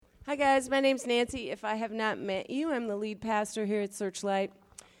Hi guys, my name's Nancy. If I have not met you, I'm the lead pastor here at Searchlight.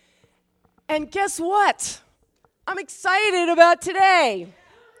 And guess what? I'm excited about today.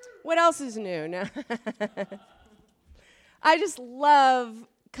 What else is new? No. I just love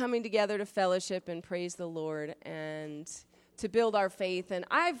coming together to fellowship and praise the Lord and to build our faith. And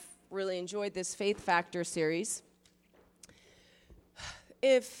I've really enjoyed this Faith Factor series.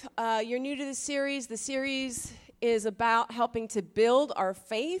 If you're new to the series is about helping to build our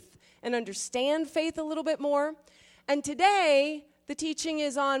faith and understand faith a little bit more. And today, the teaching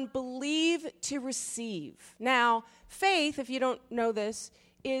is on believe to receive. Now, faith, if you don't know this,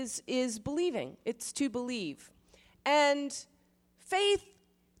 is believing. It's to believe. And faith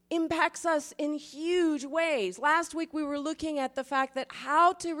impacts us in huge ways. Last week, we were looking at the fact that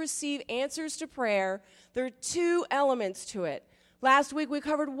how to receive answers to prayer, there are two elements to it. Last week, we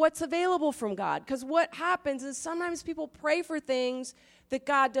covered what's available from God, because what happens is sometimes people pray for things that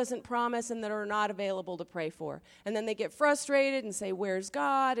God doesn't promise and that are not available to pray for. And then they get frustrated and say, where's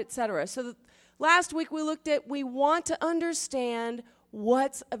God, etc. So last week, we looked at we want to understand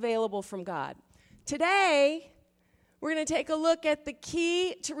what's available from God. Today, we're going to take a look at the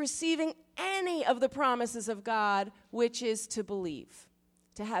key to receiving any of the promises of God, which is to believe,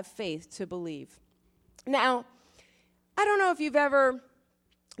 to have faith, to believe. Now, I don't know if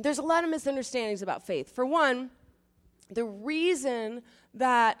there's a lot of misunderstandings about faith. For one, the reason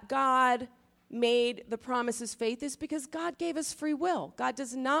that God made the promises faith is because God gave us free will. God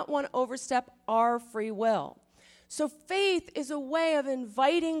does not want to overstep our free will. So faith is a way of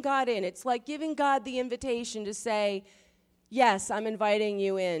inviting God in. It's like giving God the invitation to say, yes, I'm inviting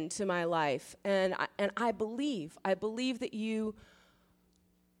you into my life. And I believe that you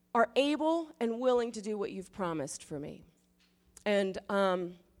are able and willing to do what you've promised for me. And,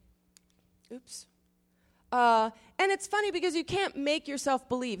 and it's funny because you can't make yourself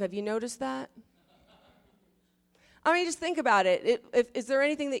believe. Have you noticed that? I mean, just think about it. Is there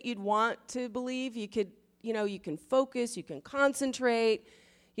anything that you'd want to believe? You can focus, you can concentrate,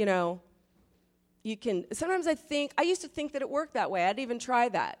 you can, sometimes I used to think that it worked that way. I'd even try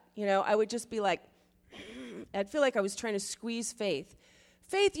that. I would just be like, I'd feel like I was trying to squeeze faith.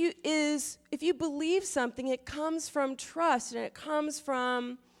 Faith is, if you believe something, it comes from trust, and it comes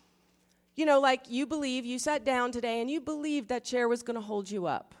from, like you sat down today and you believed that chair was going to hold you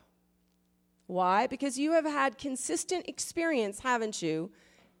up. Why? Because you have had consistent experience, haven't you?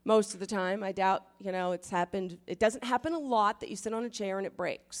 Most of the time. I doubt, it's happened. It doesn't happen a lot that you sit on a chair and it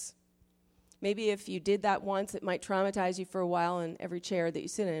breaks. Maybe if you did that once, it might traumatize you for a while, and every chair that you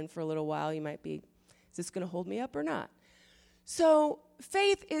sit in for a little while, you might be, is this going to hold me up or not? So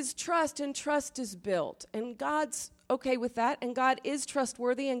faith is trust, and trust is built. And God's okay with that, and God is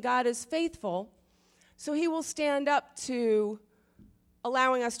trustworthy, and God is faithful. So he will stand up to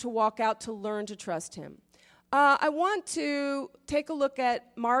allowing us to walk out to learn to trust him. I want to take a look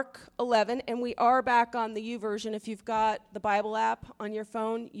at Mark 11, and we are back on the YouVersion. If you've got the Bible app on your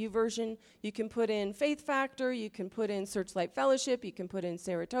phone, YouVersion, you can put in Faith Factor, you can put in Searchlight Fellowhsip, you can put in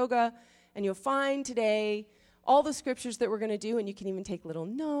Saratoga, and you'll find today all the scriptures that we're going to do, and you can even take little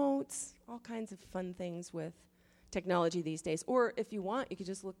notes, all kinds of fun things with technology these days. Or if you want, you could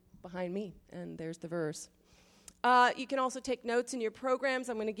just look behind me, and there's the verse. You can also take notes in your programs.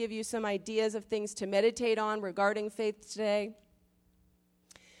 I'm going to give you some ideas of things to meditate on regarding faith today.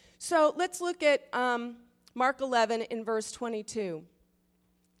 So let's look at Mark 11 in verse 22.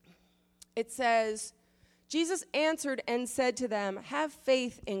 It says, Jesus answered and said to them, have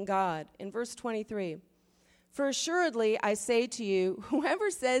faith in God. In verse 23, for assuredly I say to you, whoever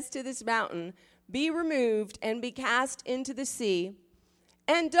says to this mountain, be removed and be cast into the sea,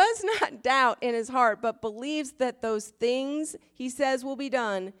 and does not doubt in his heart, but believes that those things he says will be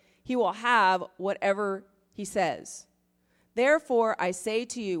done, he will have whatever he says. Therefore, I say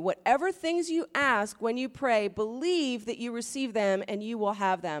to you, whatever things you ask when you pray, believe that you receive them, and you will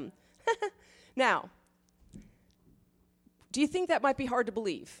have them. Now, do you think that might be hard to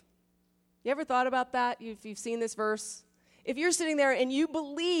believe? You ever thought about that? If you've seen this verse? If you're sitting there and you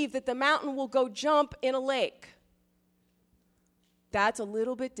believe that the mountain will go jump in a lake, that's a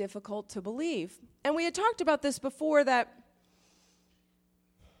little bit difficult to believe. And we had talked about this before, that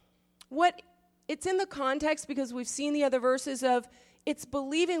it's in the context, because we've seen the other verses of it's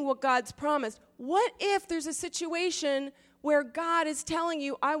believing what God's promised. What if there's a situation where God is telling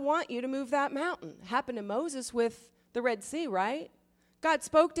you, I want you to move that mountain? It happened to Moses with the Red Sea, right? God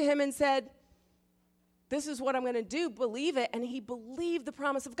spoke to him and said, this is what I'm going to do, believe it. And he believed the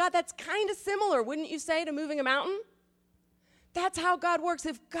promise of God. That's kind of similar, wouldn't you say, to moving a mountain? That's how God works.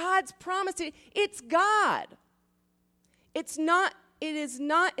 If God's promised it, it's God. It's not it is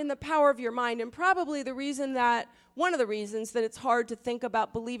not in the power of your mind. And probably one of the reasons that it's hard to think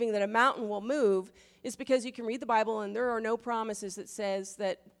about believing that a mountain will move is because you can read the Bible and there are no promises that says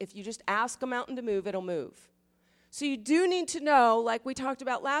that if you just ask a mountain to move, it'll move. So you do need to know, like we talked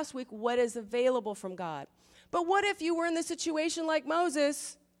about last week, what is available from God. But what if you were in the situation like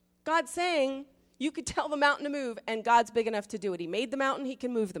Moses, God saying you could tell the mountain to move and God's big enough to do it. He made the mountain, he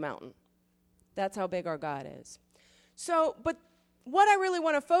can move the mountain. That's how big our God is. So, but what I really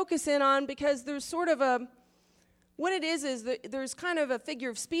want to focus in on, because there's sort of what it is that there's kind of a figure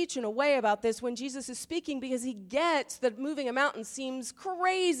of speech in a way about this when Jesus is speaking, because he gets that moving a mountain seems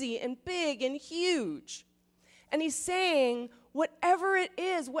crazy and big and huge. And he's saying, whatever it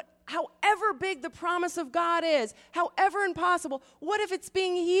is, however big the promise of God is, however impossible, what if it's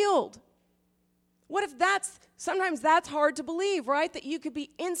being healed? What if sometimes that's hard to believe, right? That you could be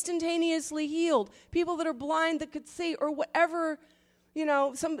instantaneously healed. People that are blind that could see, or whatever,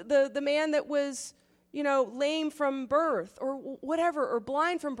 the man that was, lame from birth, or whatever, or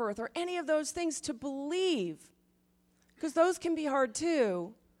blind from birth, or any of those things, to believe. Because those can be hard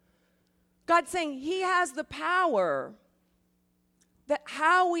too. God's saying he has the power, that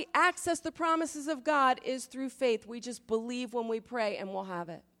how we access the promises of God is through faith. We just believe when we pray and we'll have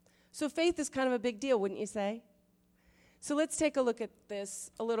it. So faith is kind of a big deal, wouldn't you say? So let's take a look at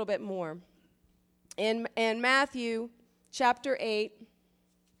this a little bit more. In Matthew chapter 8,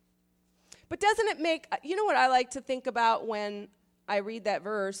 but doesn't it make, what I like to think about when I read that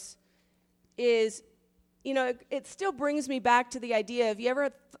verse is, it still brings me back to the idea, have you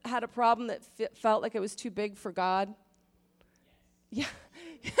ever had a problem that felt like it was too big for God? Yeah.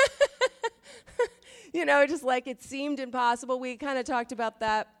 Just like it seemed impossible. We kind of talked about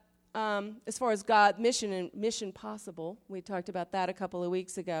that as far as God, mission possible. We talked about that a couple of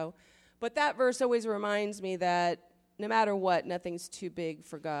weeks ago. But that verse always reminds me that no matter what, nothing's too big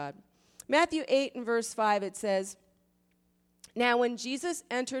for God. Matthew 8 and verse 5, it says, "Now when Jesus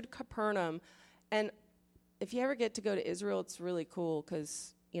entered Capernaum," and if you ever get to go to Israel, it's really cool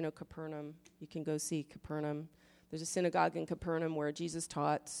because, Capernaum, you can go see Capernaum. There's a synagogue in Capernaum where Jesus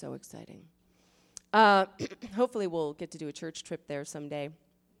taught. So exciting. Hopefully we'll get to do a church trip there someday.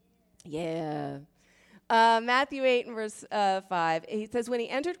 Yeah. Matthew 8 and verse 5, he says, "When he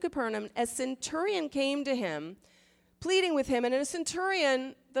entered Capernaum, a centurion came to him, pleading with him." And in a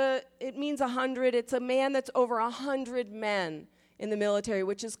centurion, it means 100. It's a man that's over 100 men in the military,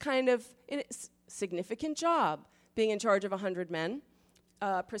 which is kind of a significant job, being in charge of 100 men.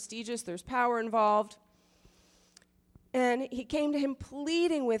 Prestigious, there's power involved. And he came to him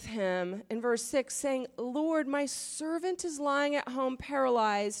pleading with him in verse 6, saying, "Lord, my servant is lying at home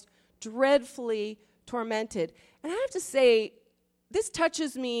paralyzed, dreadfully tormented." And I have to say, this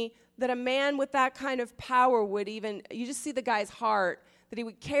touches me that a man with that kind of power would you just see the guy's heart, that he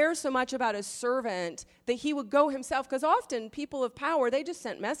would care so much about his servant that he would go himself. Because often people of power, they just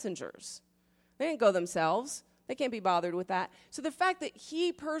sent messengers. They didn't go themselves. They can't be bothered with that. So the fact that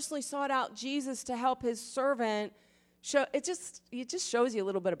he personally sought out Jesus to help his servant, it just shows you a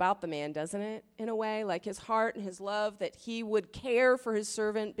little bit about the man, doesn't it? In a way, like his heart and his love, that he would care for his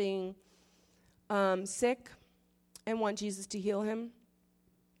servant being sick and want Jesus to heal him.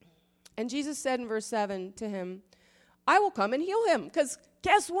 And Jesus said in verse 7 to him, "I will come and heal him." Because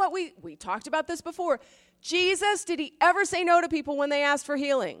guess what? We talked about this before. Jesus, did he ever say no to people when they asked for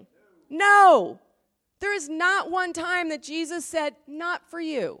healing? No. There is not one time that Jesus said, "Not for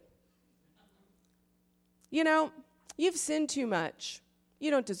you." You've sinned too much. You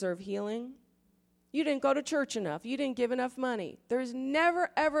don't deserve healing. You didn't go to church enough. You didn't give enough money. There's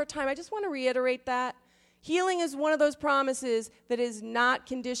never, ever a time. I just want to reiterate that. Healing is one of those promises that is not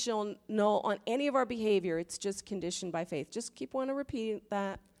conditional on any of our behavior. It's just conditioned by faith. Just keep wanting to repeat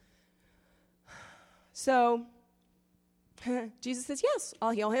that. So, Jesus says, "Yes,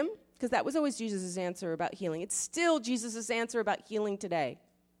 I'll heal him," because that was always Jesus' answer about healing. It's still Jesus' answer about healing today.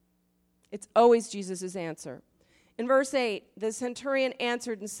 It's always Jesus' answer. In verse 8, the centurion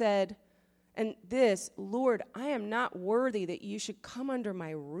answered and said, "Lord, I am not worthy that you should come under my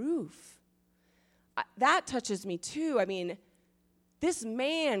roof." That touches me too. I mean, this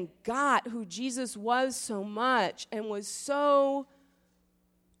man got who Jesus was so much and was so,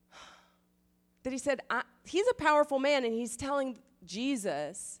 that he said, he's a powerful man, and he's telling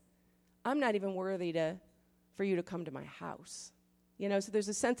Jesus, "I'm not even worthy for you to come to my house." So there's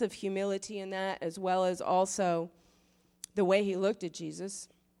a sense of humility in that, as well as also the way he looked at Jesus.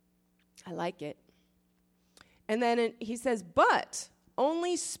 I like it. And then he says, "But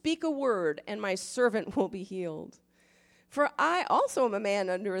only speak a word, and my servant will be healed. For I also am a man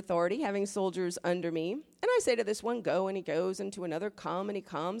under authority, having soldiers under me. And I say to this one, go, and he goes, and to another, come, and he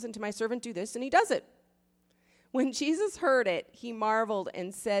comes, and to my servant, do this, and he does it. When Jesus heard it, he marveled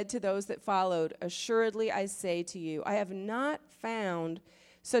and said to those that followed, assuredly I say to you, I have not found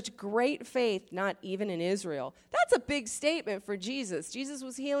such great faith, not even in Israel. That's a big statement for Jesus. Jesus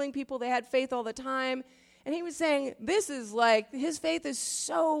was healing people. They had faith all the time. And he was saying, this is like, his faith is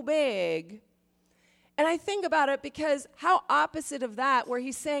so big. And I think about it because how opposite of that, where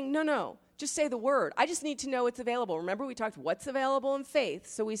he's saying, no, just say the word. I just need to know it's available. Remember, we talked what's available in faith.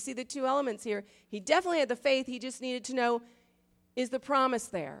 So we see the two elements here. He definitely had the faith. He just needed to know, is the promise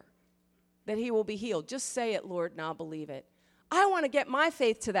there that he will be healed? Just say it, Lord, and I'll believe it. I want to get my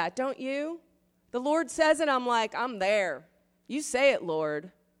faith to that, don't you? The Lord says it, I'm like, I'm there. You say it,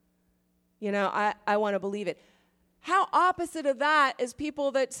 Lord. You know, I want to believe it. How opposite of that is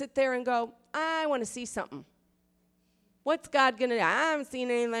people that sit there and go, I want to see something. What's God going to do? I haven't seen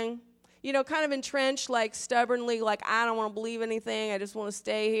anything. You know, kind of entrenched, like stubbornly, like, I don't want to believe anything. I just want to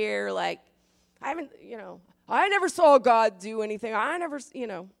stay here. Like, I never saw God do anything.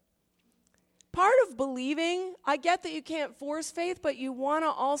 Part of believing, I get that you can't force faith, but you want to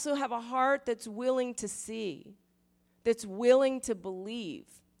also have a heart that's willing to see, that's willing to believe.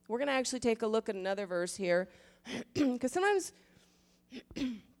 We're going to actually take a look at another verse here, because sometimes,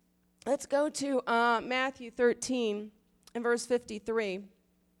 let's go to Matthew 13 and verse 53.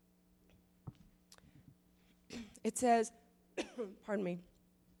 It says, pardon me.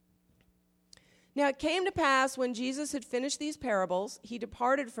 Now it came to pass when Jesus had finished these parables, he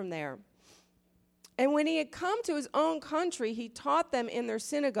departed from there. And when he had come to his own country, he taught them in their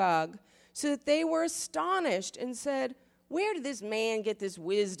synagogue, so that they were astonished and said, where did this man get this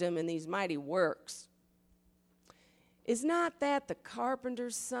wisdom and these mighty works? Is not that the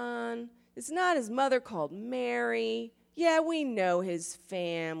carpenter's son? Is not his mother called Mary? Yeah, we know his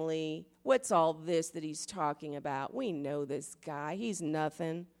family. What's all this that he's talking about? We know this guy. He's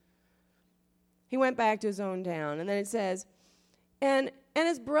nothing. He went back to his own town. And then it says, and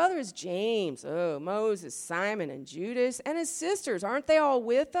his brothers James, Moses, Simon, and Judas, and his sisters, aren't they all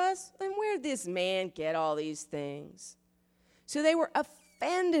with us? Then where did this man get all these things? So they were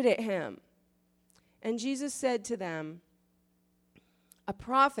offended at him. And Jesus said to them, a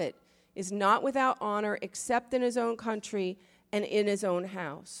prophet is not without honor except in his own country and in his own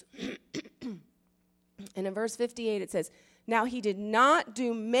house. And in verse 58 it says, now he did not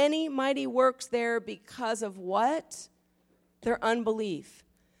do many mighty works there because of what? Their unbelief.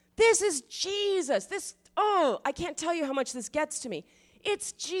 This is Jesus. I can't tell you how much this gets to me.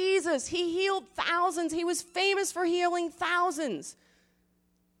 It's Jesus. He healed thousands. He was famous for healing thousands.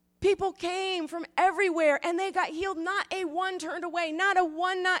 People came from everywhere, and they got healed. Not a one turned away, not a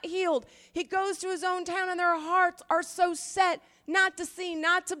one not healed. He goes to his own town, and their hearts are so set not to see,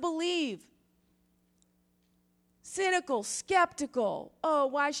 not to believe. Cynical, skeptical. Oh,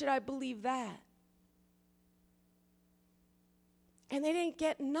 why should I believe that? And they didn't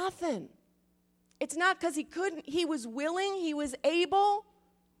get nothing. It's not because he couldn't. He was willing. He was able.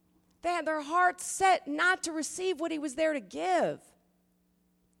 They had their hearts set not to receive what he was there to give.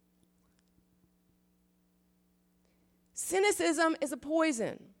 Cynicism is a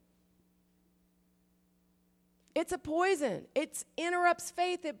poison. It's a poison. It interrupts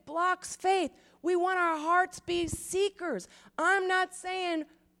faith. It blocks faith. We want our hearts be seekers. I'm not saying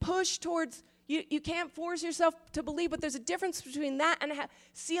push towards, you can't force yourself to believe, but there's a difference between that and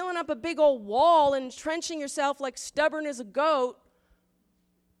sealing up a big old wall and entrenching yourself like stubborn as a goat.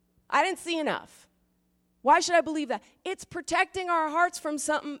 I didn't see enough. Why should I believe that? It's protecting our hearts from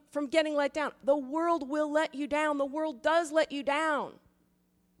getting let down. The world will let you down. The world does let you down.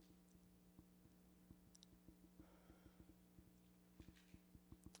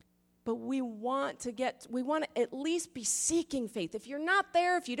 But we want to at least be seeking faith. If you're not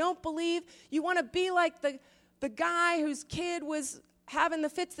there, if you don't believe, you want to be like the guy whose kid was having the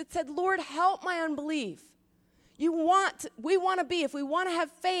fits that said, Lord, help my unbelief. We want to be, if we want to have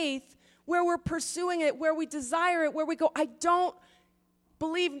faith, where we're pursuing it, where we desire it, where we go, I don't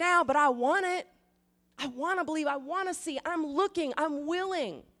believe now, but I want it. I want to believe. I want to see. I'm looking. I'm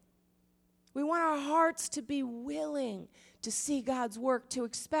willing. We want our hearts to be willing to see God's work, to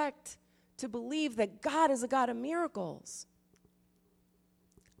expect, to believe that God is a God of miracles.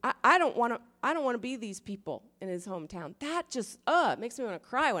 I don't want to be these people in his hometown. That just it makes me want to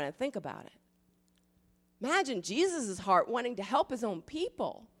cry when I think about it. Imagine Jesus' heart wanting to help his own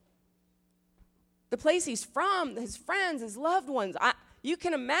people. The place he's from, his friends, his loved ones. You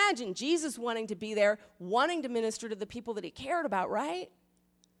can imagine Jesus wanting to be there, wanting to minister to the people that he cared about, right?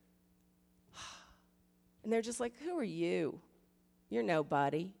 And they're just like, who are you? You're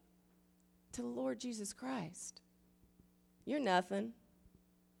nobody. To the Lord Jesus Christ. You're nothing.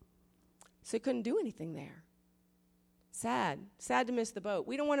 So he couldn't do anything there. Sad to miss the boat.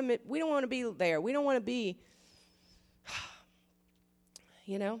 We don't want to be there. We don't want to be,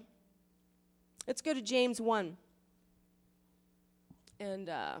 Let's go to James 1. And,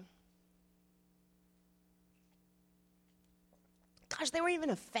 gosh, they weren't even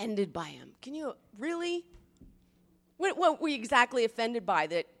offended by him. Can you, really? What were you exactly offended by?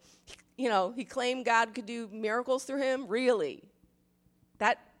 That, he claimed God could do miracles through him? Really?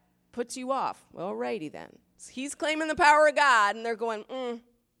 That puts you off. Well, alrighty then. He's claiming the power of God, and they're going,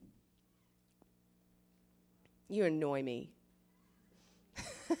 you annoy me.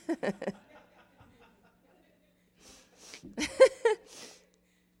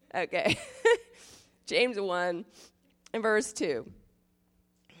 Okay. James 1 and verse 2.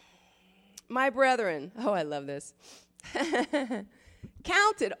 My brethren, I love this.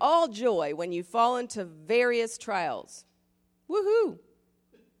 Count it all joy when you fall into various trials. Woohoo!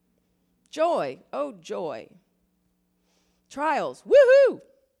 Joy, oh joy. Trials, woohoo!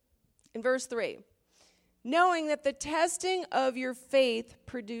 In verse 3, knowing that the testing of your faith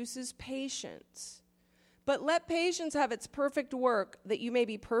produces patience. But let patience have its perfect work, that you may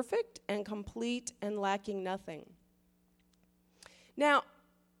be perfect and complete and lacking nothing. Now,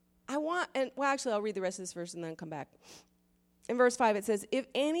 I'll read the rest of this verse and then come back. In verse 5, it says, if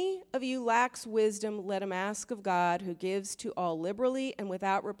any of you lacks wisdom, let him ask of God, who gives to all liberally and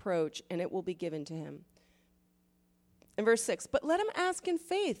without reproach, and it will be given to him. In verse 6, but let him ask in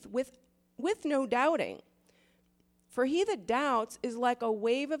faith with no doubting. For he that doubts is like a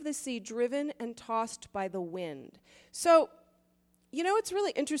wave of the sea driven and tossed by the wind. So, it's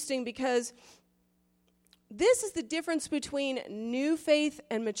really interesting because this is the difference between new faith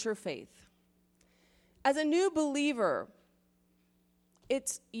and mature faith. As a new believer,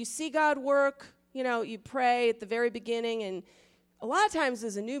 you see God work, you pray at the very beginning, and a lot of times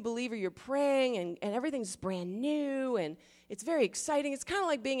as a new believer, you're praying and everything's brand new and it's very exciting. It's kind of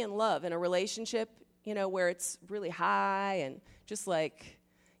like being in love in a relationship, where it's really high and just like,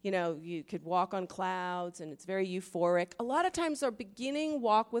 you could walk on clouds and it's very euphoric. A lot of times our beginning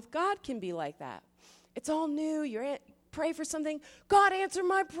walk with God can be like that. It's all new. Pray for something. God answered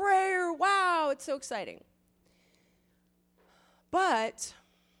my prayer. Wow, it's so exciting. But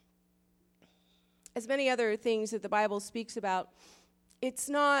as many other things that the Bible speaks about, it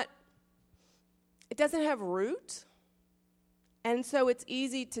doesn't have root, and so it's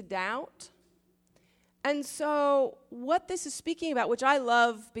easy to doubt. And so what this is speaking about, which I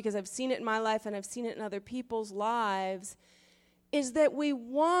love because I've seen it in my life and I've seen it in other people's lives, is that we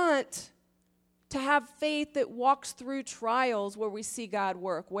want to have faith that walks through trials where we see God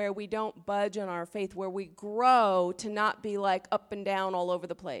work, where we don't budge on our faith, where we grow to not be like up and down all over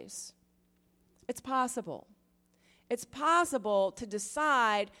the place. It's possible. It's possible to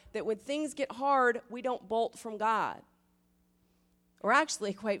decide that when things get hard, we don't bolt from God. Or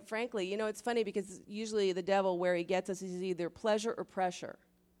actually, quite frankly, it's funny because usually the devil, where he gets us, is either pleasure or pressure.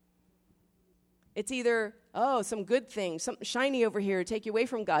 It's either, some good thing, something shiny over here, take you away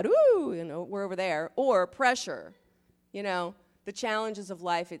from God. Ooh, we're over there. Or pressure, the challenges of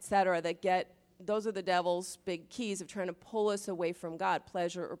life, etc. Those are the devil's big keys of trying to pull us away from God,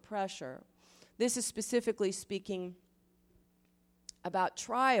 pleasure or pressure. This is specifically speaking about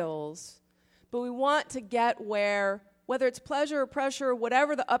trials, but we want to get where, whether it's pleasure or pressure,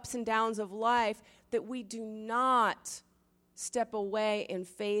 whatever the ups and downs of life, that we do not step away in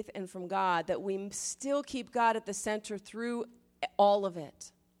faith and from God, that we still keep God at the center through all of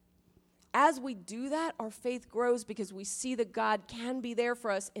it. As we do that, our faith grows because we see that God can be there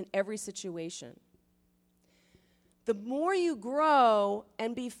for us in every situation. The more you grow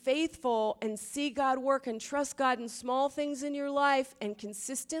and be faithful and see God work and trust God in small things in your life and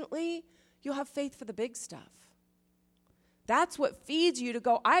consistently, you'll have faith for the big stuff. That's what feeds you to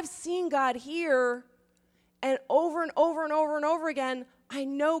go, I've seen God here, and over and over and over and over again, I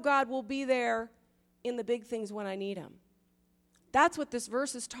know God will be there in the big things when I need him. That's what this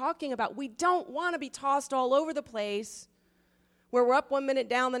verse is talking about. We don't want to be tossed all over the place where we're up one minute,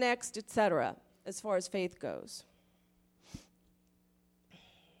 down the next, etc., as far as faith goes.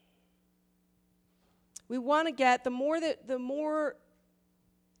 We want to get, the more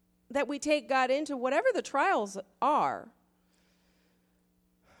that we take God into whatever the trials are,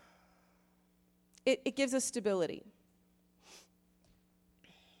 it gives us stability.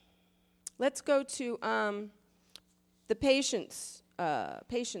 Let's go to the patience.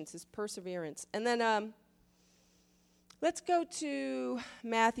 Patience is perseverance. And then let's go to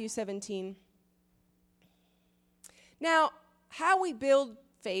Matthew 17. Now, how we build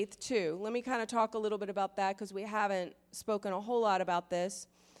faith, too. Let me kind of talk a little bit about that because we haven't spoken a whole lot about this.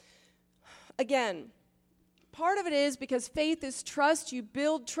 Again, part of it is because faith is trust. You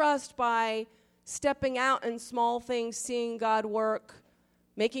build trust by stepping out in small things, seeing God work,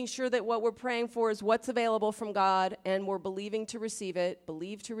 making sure that what we're praying for is what's available from God, and we're believing to receive it,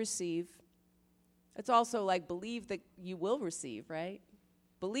 believe to receive. It's also like believe that you will receive, right?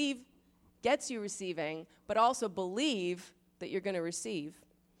 Believe gets you receiving, but also believe that you're going to receive.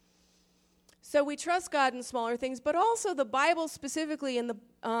 So we trust God in smaller things, but also the Bible specifically in the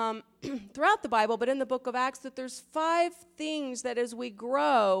throughout the Bible, but in the book of Acts, that there's 5 things that as we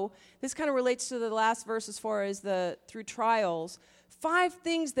grow, this kind of relates to the last verse as far as through trials, 5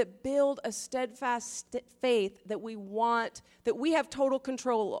 things that build a steadfast faith that we want, that we have total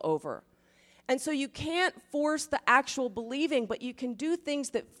control over. And so you can't force the actual believing, but you can do things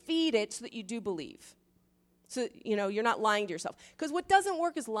that feed it so that you do believe. So, you're not lying to yourself. Because what doesn't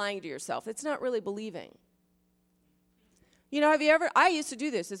work is lying to yourself. It's not really believing. I used to do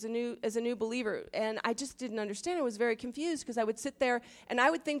this as a new believer, and I just didn't understand. I was very confused because I would sit there, and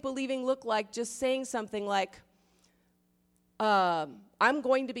I would think believing looked like just saying something like, I'm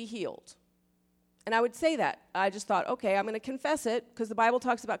going to be healed. And I would say that. I just thought, okay, I'm going to confess it, because the Bible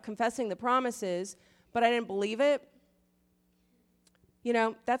talks about confessing the promises, but I didn't believe it.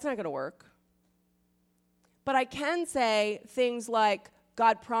 That's not going to work. But I can say things like,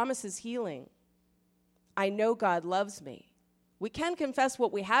 God promises healing. I know God loves me. We can confess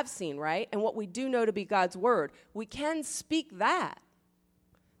what we have seen, right? And what we do know to be God's word. We can speak that.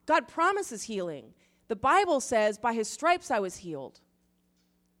 God promises healing. The Bible says, by his stripes I was healed.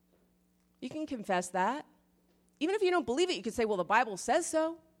 You can confess that. Even if you don't believe it, you can say, well, the Bible says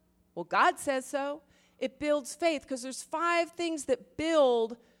so. Well, God says so. It builds faith because there's 5 things that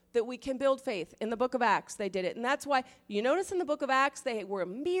we can build faith. In the book of Acts, they did it. And that's why, you notice in the book of Acts, they were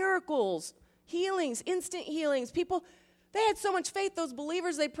miracles, healings, instant healings. People, they had so much faith, those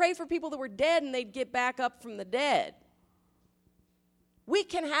believers, they prayed for people that were dead and they'd get back up from the dead.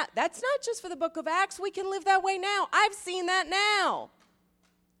 That's not just for the book of Acts. We can live that way now. I've seen that now.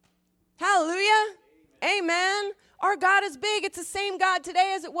 Hallelujah. Amen. Our God is big. It's the same God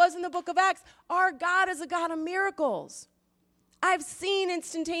today as it was in the book of Acts. Our God is a God of miracles. I've seen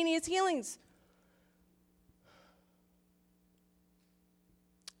instantaneous healings.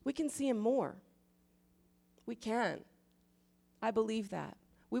 We can see him more. We can. I believe that.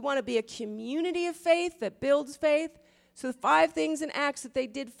 We want to be a community of faith that builds faith. So the 5 things in Acts that they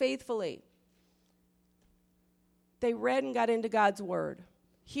did faithfully. They read and got into God's word.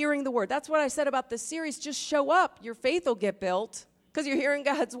 Hearing the word. That's what I said about this series. Just show up. Your faith will get built because you're hearing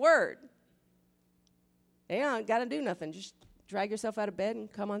God's word. Yeah, got to do nothing. Just drag yourself out of bed and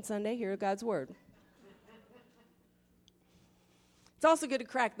come on Sunday, hear God's word. It's also good to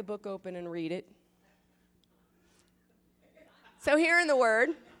crack the book open and read it. So hearing the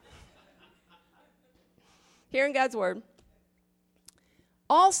word. Hearing God's word.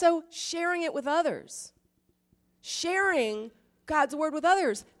 Also sharing it with others. Sharing God's word with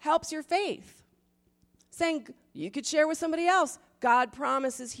others helps your faith. Saying, you could share with somebody else, God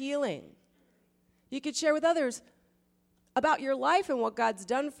promises healing. You could share with others about your life and what God's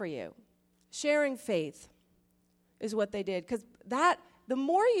done for you. Sharing faith is what they did. Because the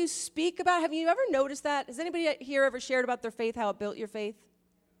more you speak about, have you ever noticed that? Has anybody here ever shared about their faith, how it built your faith?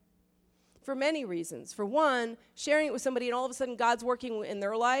 For many reasons. For one, sharing it with somebody and all of a sudden God's working in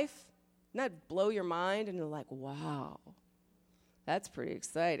their life, doesn't that blow your mind? And you're like, wow. That's pretty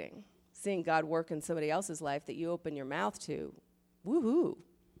exciting. Seeing God work in somebody else's life that you open your mouth to. Woohoo.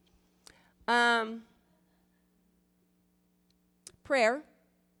 Prayer.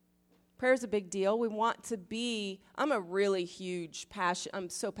 Prayer is a big deal. We want to be, I'm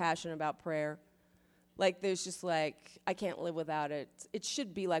so passionate about prayer. Like there's just I can't live without it. It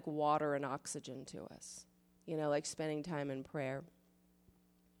should be like water and oxygen to us. Like spending time in prayer.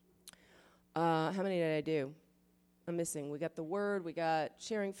 How many did I do? I'm missing. We got the word. We got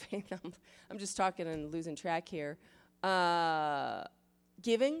sharing faith. I'm just talking and losing track here.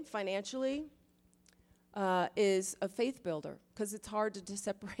 Giving financially is a faith builder because it's hard to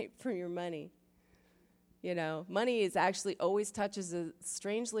separate from your money. Money is actually always touches us.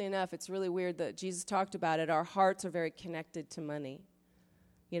 Strangely enough, it's really weird that Jesus talked about it. Our hearts are very connected to money.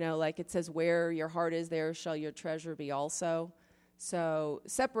 Like it says, where your heart is, there shall your treasure be also. So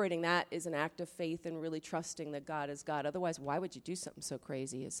separating that is an act of faith and really trusting that God is God. Otherwise, why would you do something so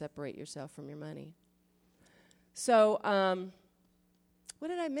crazy as separate yourself from your money? So what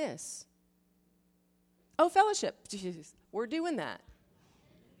did I miss? Oh, fellowship. Jeez, we're doing that.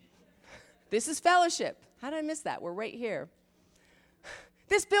 This is fellowship. How did I miss that? We're right here.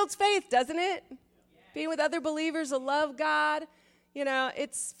 This builds faith, doesn't it? Yeah. Being with other believers who love God.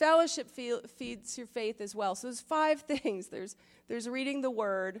 It's fellowship feeds your faith as well. So there's 5 things. There's reading the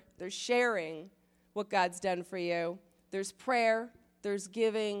Word. There's sharing what God's done for you. There's prayer. There's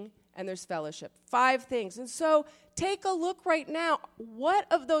giving. And there's fellowship. 5 things. And so take a look right now. What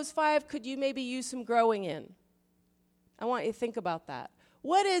of those 5 could you maybe use some growing in? I want you to think about that.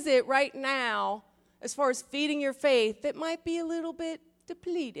 What is it right now, as far as feeding your faith, that might be a little bit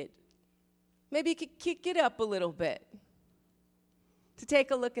depleted? Maybe you could kick it up a little bit. To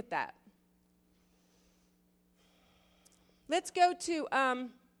take a look at that. Let's go to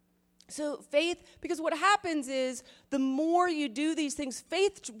faith, because what happens is the more you do these things,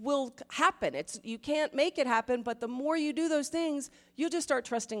 faith will happen. You can't make it happen, but the more you do those things, you'll just start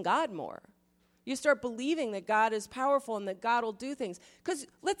trusting God more. You start believing that God is powerful and that God will do things. Because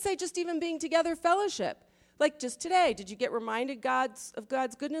let's say just even being together, fellowship. Like just today, did you get reminded of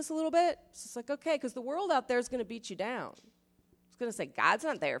God's goodness a little bit? It's just like, okay, because the world out there is going to beat you down. It's going to say, God's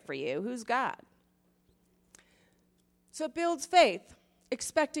not there for you. Who's God? So it builds faith,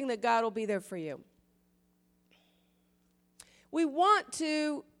 expecting that God will be there for you. We want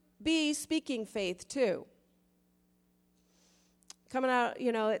to be speaking faith too. Coming out,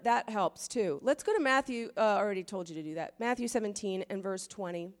 that helps too. Let's go to Matthew. I already told you to do that. Matthew 17 and verse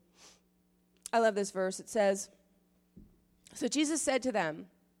 20. I love this verse. It says, so Jesus said to them,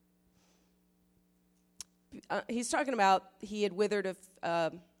 he's talking about he had withered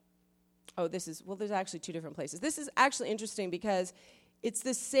there's actually 2 different places. This is actually interesting because it's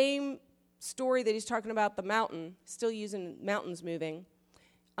the same story that he's talking about the mountain, still using mountains moving.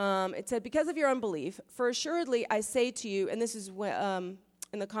 It said, because of your unbelief, for assuredly I say to you, and this is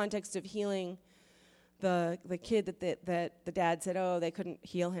in the context of healing the kid that the dad said, they couldn't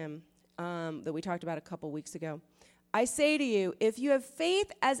heal him, that we talked about a couple weeks ago. I say to you, if you have faith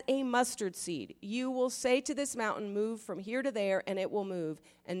as a mustard seed, you will say to this mountain, move from here to there, and it will move,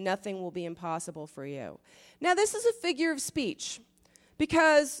 and nothing will be impossible for you. Now, this is a figure of speech,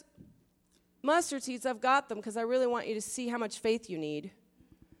 because mustard seeds, I've got them, because I really want you to see how much faith you need.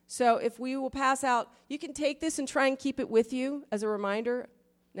 So if we will pass out, you can take this and try and keep it with you as a reminder.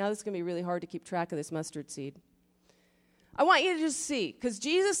 Now this is going to be really hard to keep track of this mustard seed. I want you to just see, because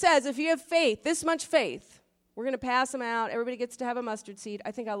Jesus says if you have faith, this much faith, we're going to pass them out. Everybody gets to have a mustard seed.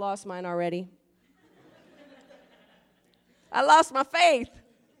 I think I lost mine already. I lost my faith.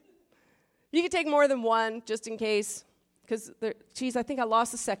 You can take more than one just in case, because, I think I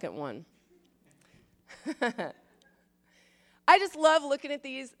lost the second one. I just love looking at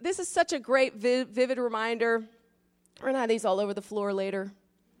these. This is such a great, vivid reminder. We're going to have these all over the floor later,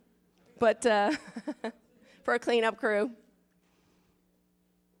 but for a cleanup crew.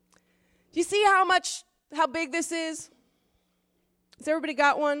 Do you see how big this is? Has everybody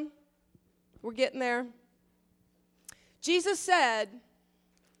got one? We're getting there. Jesus said,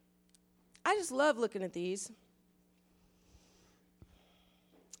 I just love looking at these.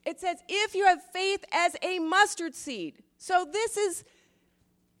 It says, if you have faith as a mustard seed. So is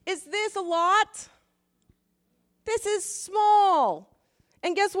this a lot? This is small.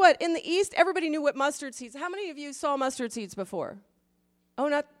 And guess what? In the East, everybody knew what mustard seeds. How many of you saw mustard seeds before? Oh,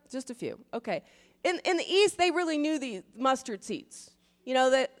 not just a few. Okay. In the East, they really knew the mustard seeds.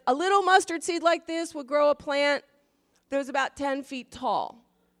 That a little mustard seed like this would grow a plant that was about 10 feet tall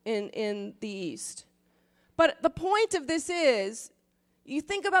in the East. But the point of this is, you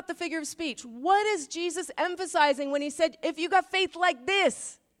think about the figure of speech. What is Jesus emphasizing when he said, if you got faith like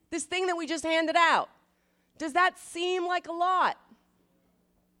this thing that we just handed out, does that seem like a lot?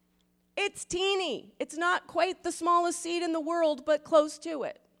 It's teeny. It's not quite the smallest seed in the world, but close to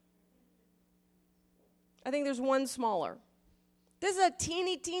it. I think there's one smaller. This is a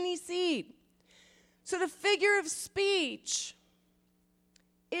teeny, teeny seed. So the figure of speech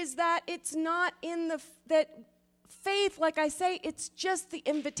is that it's not that faith, like I say, it's just the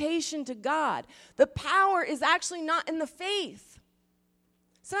invitation to God. The power is actually not in the faith.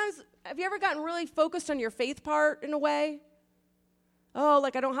 Sometimes, have you ever gotten really focused on your faith part in a way? Oh,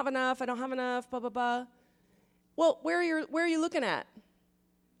 like I don't have enough, blah, blah, blah. Well, where are you looking at?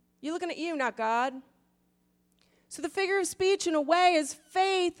 You're looking at you, not God. So the figure of speech, in a way, is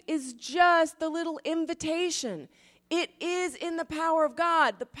faith is just the little invitation. It is in the power of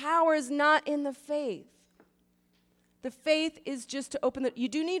God. The power is not in the faith. The faith is just to open you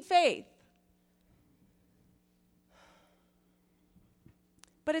do need faith.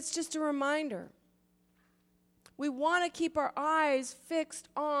 But it's just a reminder. We want to keep our eyes fixed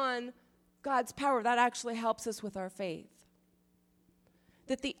on God's power. That actually helps us with our faith.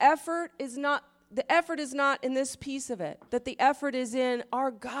 That the effort is not, the effort is not in this piece of it, that the effort is in our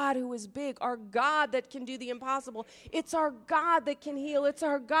God who is big, our God that can do the impossible. It's our God that can heal. It's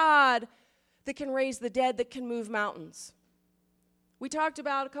our God that can raise the dead, that can move mountains. We talked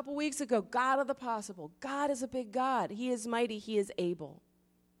about a couple weeks ago, God of the possible. God is a big God. He is mighty. He is able.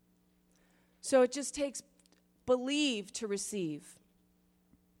 So it just takes believe to receive.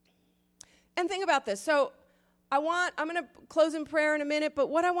 And think about this. So I'm going to close in prayer in a minute, but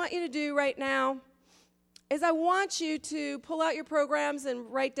what I want you to do right now is I want you to pull out your programs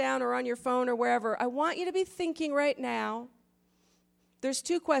and write down, or on your phone or wherever. I want you to be thinking right now. There's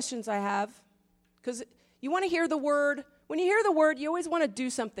 2 questions I have, because you want to hear the word. When you hear the word, you always want to do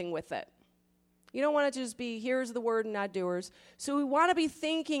something with it. You don't want to just be hearers of the word and not doers. So we want to be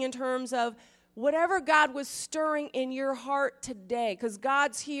thinking in terms of whatever God was stirring in your heart today, because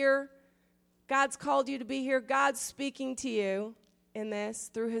God's here. God's called you to be here. God's speaking to you in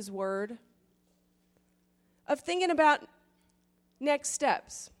this through his word. Of thinking about next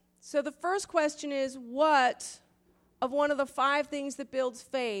steps. So the first question is, what of one of the 5 things that builds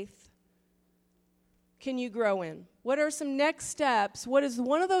faith can you grow in? What are some next steps? What is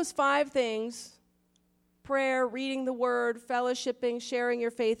one of those 5 things? Prayer, reading the word, fellowshipping, sharing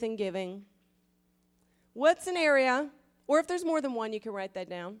your faith, and giving. What's an area, or if there's more than one, you can write that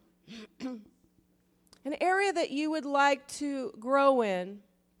down. An area that you would like to grow in,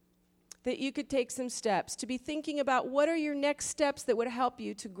 that you could take some steps, to be thinking about what are your next steps that would help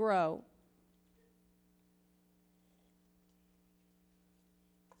you to grow.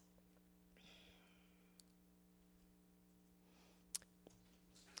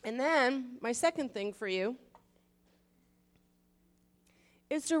 And then, my second thing for you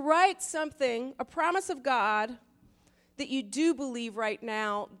is to write something, a promise of God, that you do believe right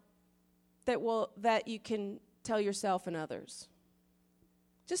now that you can tell yourself and others.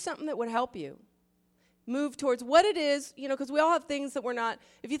 Just something that would help you move towards what it is, because we all have things that we're not.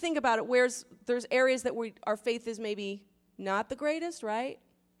 If you think about it, there's areas that our faith is maybe not the greatest, right?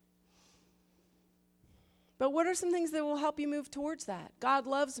 But what are some things that will help you move towards that? God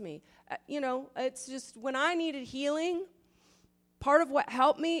loves me. It's just when I needed healing, part of what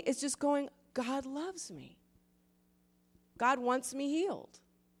helped me is just going, God loves me. God wants me healed.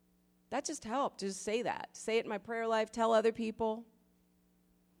 That just helped. Just say that. Say it in my prayer life. Tell other people.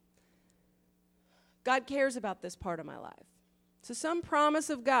 God cares about this part of my life. So some promise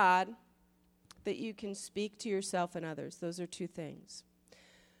of God that you can speak to yourself and others. Those are 2 things.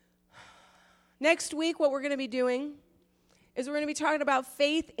 Next week, what we're going to be doing is we're going to be talking about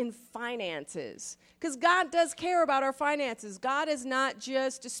faith in finances. Because God does care about our finances. God is not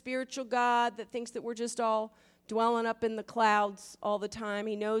just a spiritual God that thinks that we're just all dwelling up in the clouds all the time.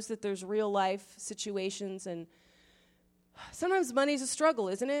 He knows that there's real life situations, and sometimes money's a struggle,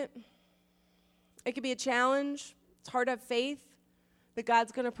 isn't it? It could be a challenge. It's hard to have faith that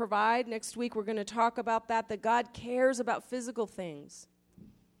God's going to provide. Next week we're going to talk about that God cares about physical things.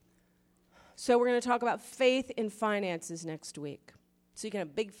 So we're going to talk about faith in finances next week. So you can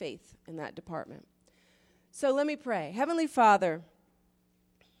have big faith in that department. So let me pray. Heavenly Father,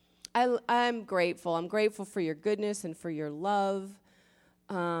 I'm grateful. I'm grateful for your goodness and for your love.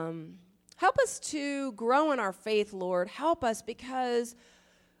 Help us to grow in our faith, Lord. Help us, because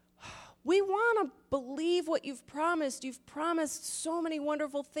we want to believe what you've promised. You've promised so many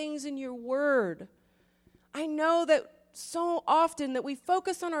wonderful things in your word. I know that so often that we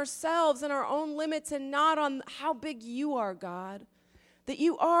focus on ourselves and our own limits and not on how big you are, God. That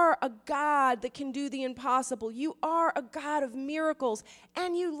you are a God that can do the impossible. You are a God of miracles,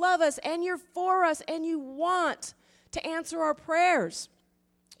 and you love us, and you're for us, and you want to answer our prayers.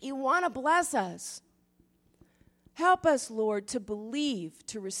 You want to bless us. Help us, Lord, to believe,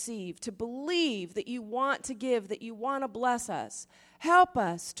 to receive, to believe that you want to give, that you want to bless us. Help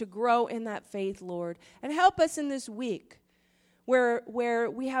us to grow in that faith, Lord, and help us in this week where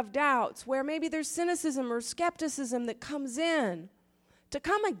we have doubts, where maybe there's cynicism or skepticism that comes in. To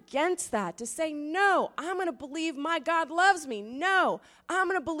come against that, to say, no, I'm going to believe my God loves me. No, I'm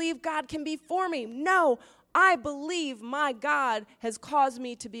going to believe God can be for me. No, I believe my God has caused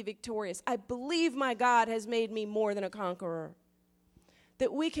me to be victorious. I believe my God has made me more than a conqueror.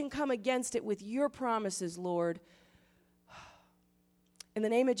 That we can come against it with your promises, Lord. In the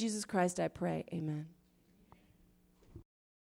name of Jesus Christ, I pray. Amen.